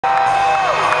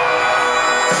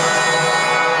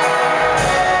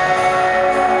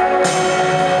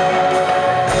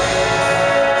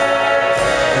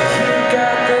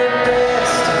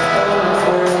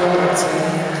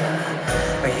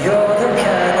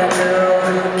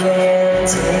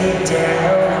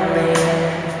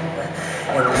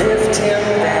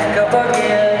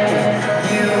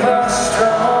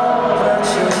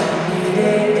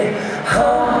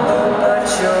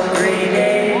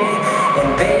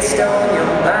based on your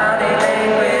body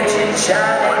language and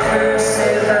shining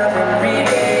cursive I've been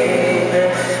reading.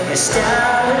 Your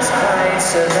style is quite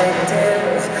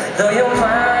selective, though your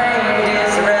mind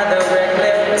is rather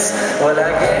reckless. Well,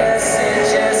 I guess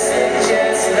it just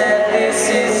suggests that this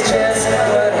is just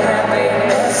what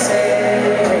happiness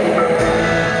is.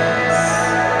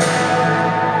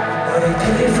 What a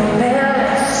beautiful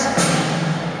mess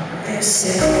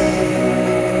this is.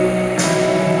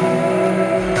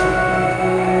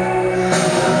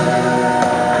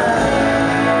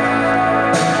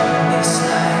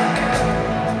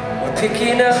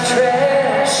 Picking up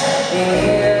trash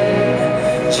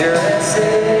in dresses.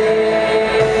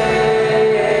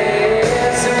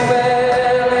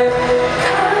 Well, it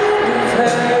kind of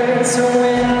hurts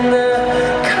when the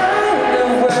kind of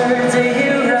words that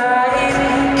you write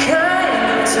kind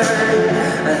of turn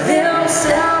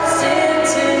themselves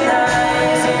into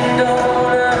knives and don't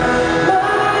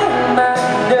mind my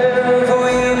nerve. Or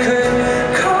you could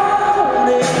call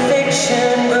it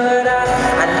fiction, but I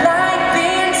like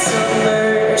being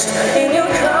submerged in your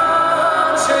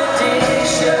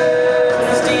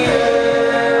contradictions, dear.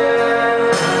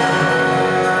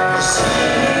 'Cause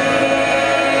here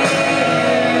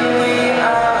we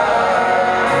are.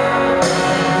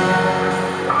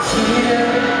 Here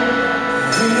we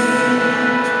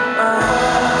are.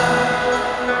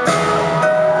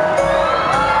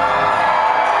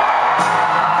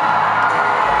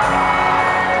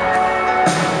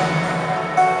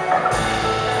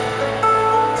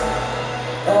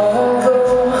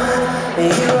 Although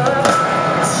you are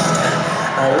lost,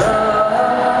 I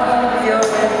love your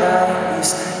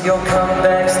advice. Your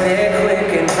comebacks, they're quick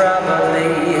and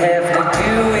probably have to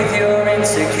do with your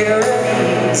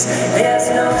insecurities. There's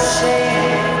no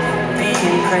shame in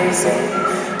being crazy,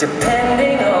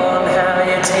 depending on how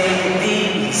you take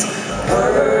these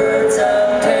words.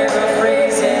 I'm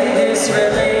paraphrasing this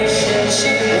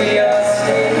relationship we are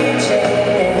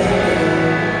staging.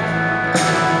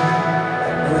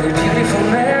 What a beautiful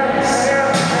mess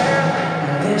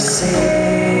this is.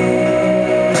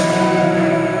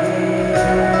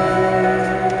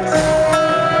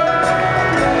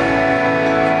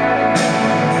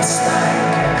 It's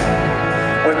like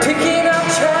we're picking up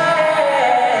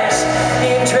trash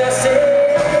in dresses.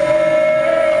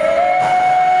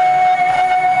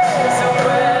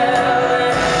 Well,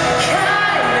 it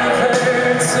kind of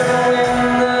hurts when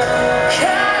the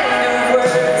kind of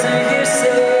words that you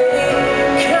say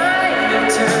kind of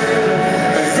turn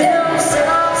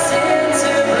themselves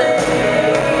into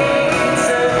blades.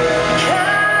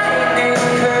 Kind of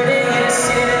courteous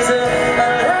is a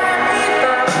life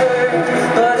I've heard,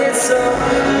 but it's so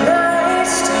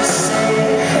nice to say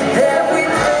that we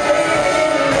play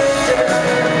in the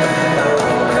dirt. Oh,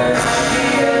 'cause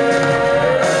here we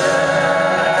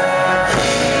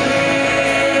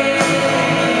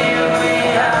are.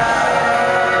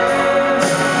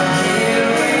 Here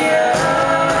we are.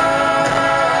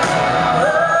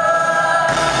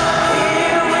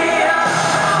 Here we are.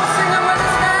 Sing it with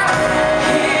us now.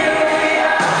 Here we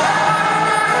are.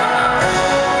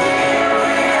 Here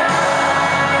we are.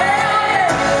 Here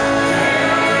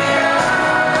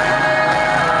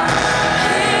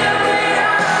we are.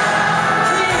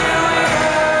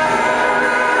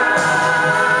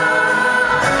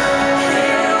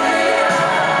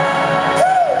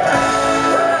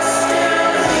 We're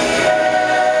still here.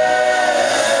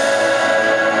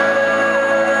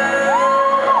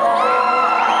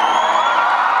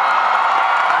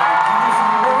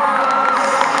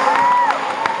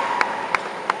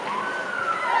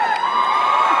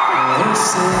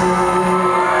 This is.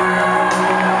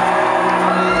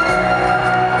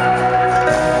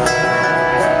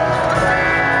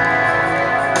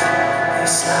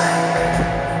 It's like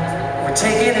we're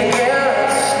taking a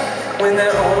guess when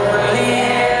they're only